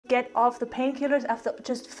get off the painkillers after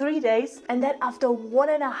just 3 days, and that after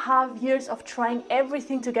 1.5 years of trying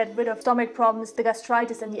everything to get rid of stomach problems, the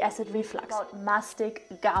gastritis and the acid reflux. About mastic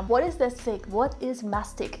gum. What is this thing? What is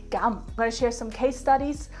mastic gum? I'm going to share some case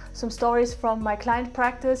studies, some stories from my client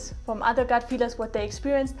practice, from other gut feelers, what they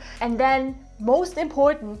experienced, and then most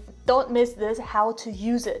important, don't miss this, how to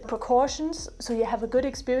use it. Precautions, so you have a good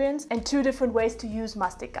experience, and 2 different ways to use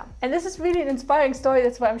mastic gum. And this is really an inspiring story,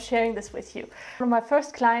 that's why I'm sharing this with you. One of my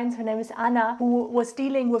first clients, her name is Anna, who was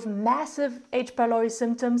dealing with massive H. pylori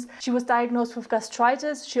symptoms. She was diagnosed with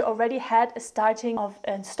gastritis. She already had a starting of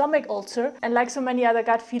a stomach ulcer, and like so many other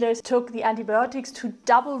gut feelers, took the antibiotics to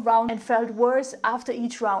double round and felt worse after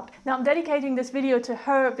each round. Now I'm dedicating this video to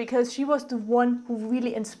her because she was the one who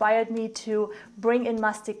really inspired me to bring in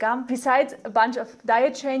mastic gum. Besides a bunch of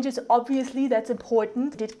diet changes, obviously that's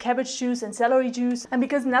important. We did cabbage juice and celery juice, and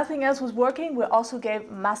because nothing else was working, we also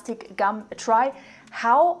gave mastic gum a try.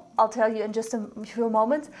 How? I'll tell you in just a few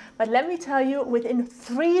moments, but let me tell you, within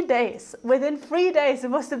 3 days,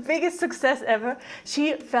 it was the biggest success ever.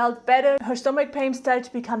 She felt better. Her stomach pain started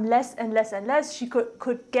to become less and less and less. She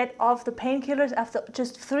could get off the painkillers after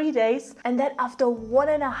just 3 days, and that after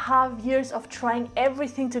 1.5 years of trying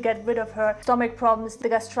everything to get rid of her stomach problems, the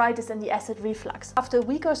gastritis and the acid reflux. After a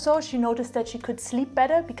week or so, she noticed that she could sleep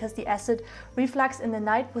better because the acid reflux in the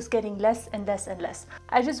night was getting less and less and less.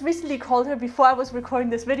 I just recently called her before I was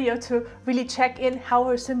recording this video to really check in how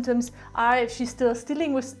her symptoms are, if she's still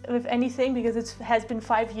dealing with anything, because it has been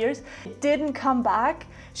 5 years. It didn't come back.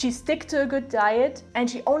 She stick to a good diet, and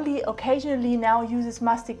she only occasionally now uses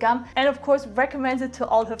mastic gum, and of course recommends it to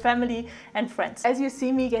all her family and friends. As you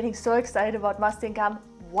see me getting so excited about mastic gum,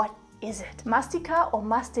 what is it? Mastica or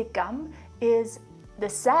mastic gum is the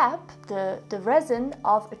sap, the resin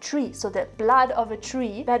of a tree, so the blood of a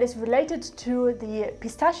tree that is related to the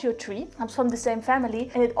pistachio tree, comes from the same family,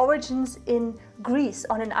 and it origins in Greece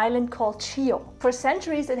on an island called Chio. For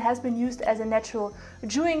centuries it has been used as a natural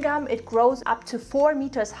chewing gum. It grows up to 4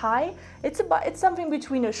 meters high. It's something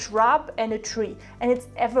between a shrub and a tree, and it's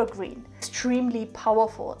evergreen. Extremely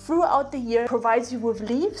powerful. Throughout the year, provides you with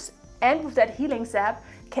leaves, and with that healing sap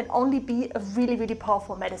can only be a really, really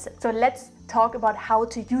powerful medicine. So let's talk about how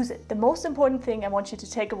to use it. The most important thing I want you to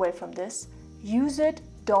take away from this: use it,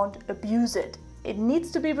 don't abuse it. It needs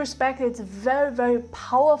to be respected. It's a very, very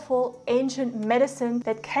powerful ancient medicine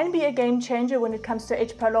that can be a game changer when it comes to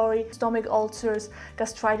H. pylori, stomach ulcers,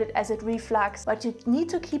 gastritis, acid reflux. But you need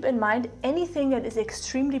to keep in mind, anything that is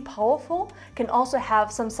extremely powerful can also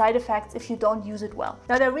have some side effects if you don't use it well.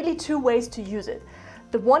 Now, there are really 2 ways to use it.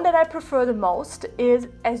 The one that I prefer the most is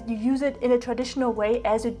as you use it in a traditional way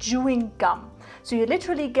as a chewing gum. So you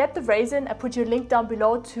literally get the raisin. I put your link down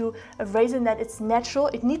below to a raisin that it's natural.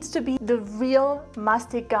 It needs to be the real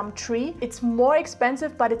mastic gum tree. It's more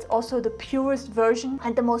expensive, but it's also the purest version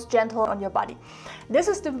and the most gentle on your body. This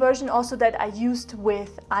is the version also that I used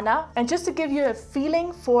with Anna. And just to give you a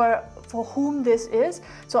feeling for whom this is.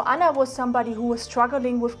 So Anna was somebody who was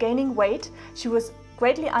struggling with gaining weight. She was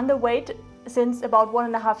greatly underweight since about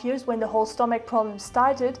 1.5 years when the whole stomach problem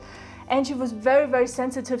started, and she was very, very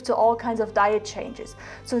sensitive to all kinds of diet changes.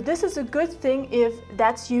 So this is a good thing if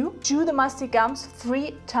that's you. Chew the mastic gums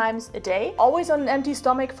 3 times a day, always on an empty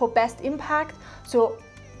stomach for best impact. So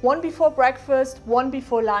 1 before breakfast, 1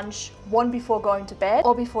 before lunch, 1 before going to bed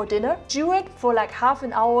or before dinner. Chew it for like half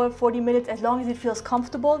an hour, 40 minutes, as long as it feels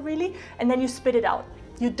comfortable really, and then you spit it out.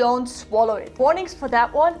 You don't swallow it. Warnings for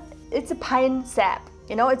that one: it's a pine sap.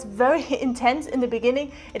 You know, it's very intense in the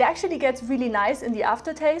beginning. It actually gets really nice in the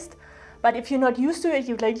aftertaste. But if you're not used to it,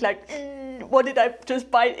 you like, what did I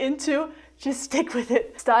just bite into? Just stick with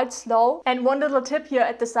it. Start slow. And one little tip here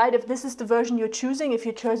at the side: if this is the version you're choosing, if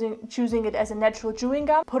you're choosing it as a natural chewing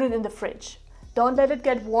gum, put it in the fridge. Don't let it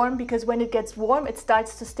get warm, because when it gets warm, it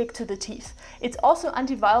starts to stick to the teeth. It's also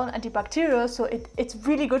antiviral and antibacterial, so it's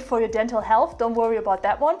really good for your dental health. Don't worry about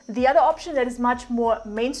that one. The other option that is much more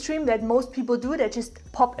mainstream, that most people do, that just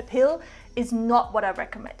pop a pill, is not what I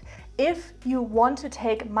recommend. If you want to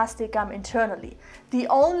take mastic gum internally, the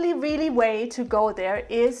only really way to go there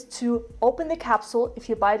is to open the capsule. If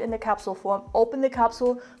you buy it in the capsule form, open the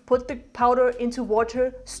capsule, put the powder into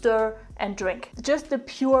water, stir, and drink. Just the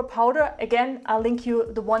pure powder. Again, I'll link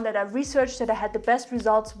you the one that I researched that I had the best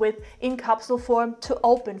results with in capsule form to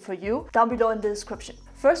open for you down below in the description.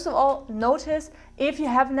 First of all, notice If you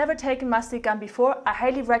have never taken Mastic Gum before, I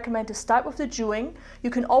highly recommend to start with the chewing.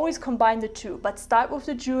 You can always combine the two, but start with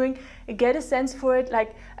the chewing and get a sense for it,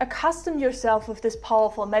 like accustom yourself with this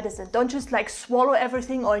powerful medicine. Don't just like swallow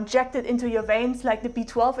everything or inject it into your veins like the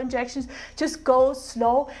B12 injections. Just go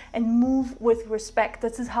slow and move with respect.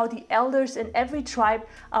 This is how the elders in every tribe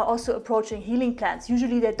are also approaching healing plants.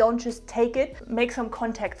 Usually they don't just take it, make some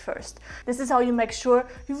contact first. This is how you make sure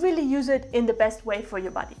you really use it in the best way for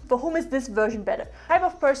your body. For whom is this version better? Type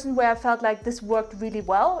of person where I felt like this worked really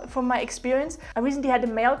well from my experience. I recently had a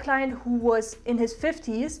male client who was in his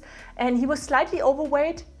 50s and he was slightly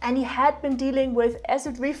overweight and he had been dealing with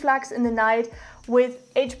acid reflux in the night,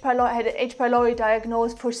 with had an H. pylori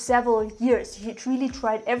diagnosed for several years. He really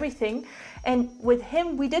tried everything. And with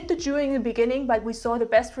him, we did the chewing in the beginning, but we saw the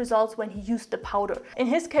best results when he used the powder. In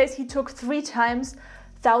his case, he took 3 times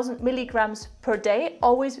 1,000 milligrams per day,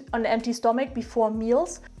 always on an empty stomach before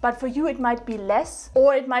meals. But for you, it might be less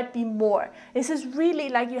or it might be more. This is really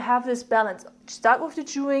like you have this balance. Start with the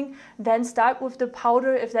chewing, then start with the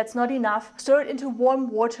powder if that's not enough. Stir it into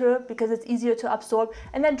warm water because it's easier to absorb,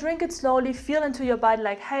 and then drink it slowly. Feel into your body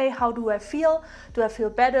like, hey, how do I feel? Do I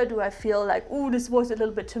feel better? Do I feel like, ooh, this was a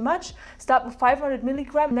little bit too much? Start with 500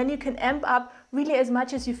 milligrams, and then you can amp up really as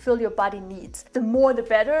much as you feel your body needs. The more, the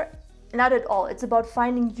better. Not at all. It's about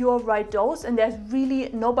finding your right dose, and there's really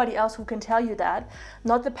nobody else who can tell you that.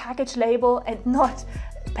 Not the package label and not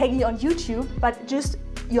Peggy on YouTube, but just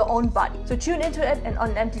your own body. So tune into it, and on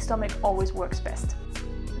an empty stomach always works best.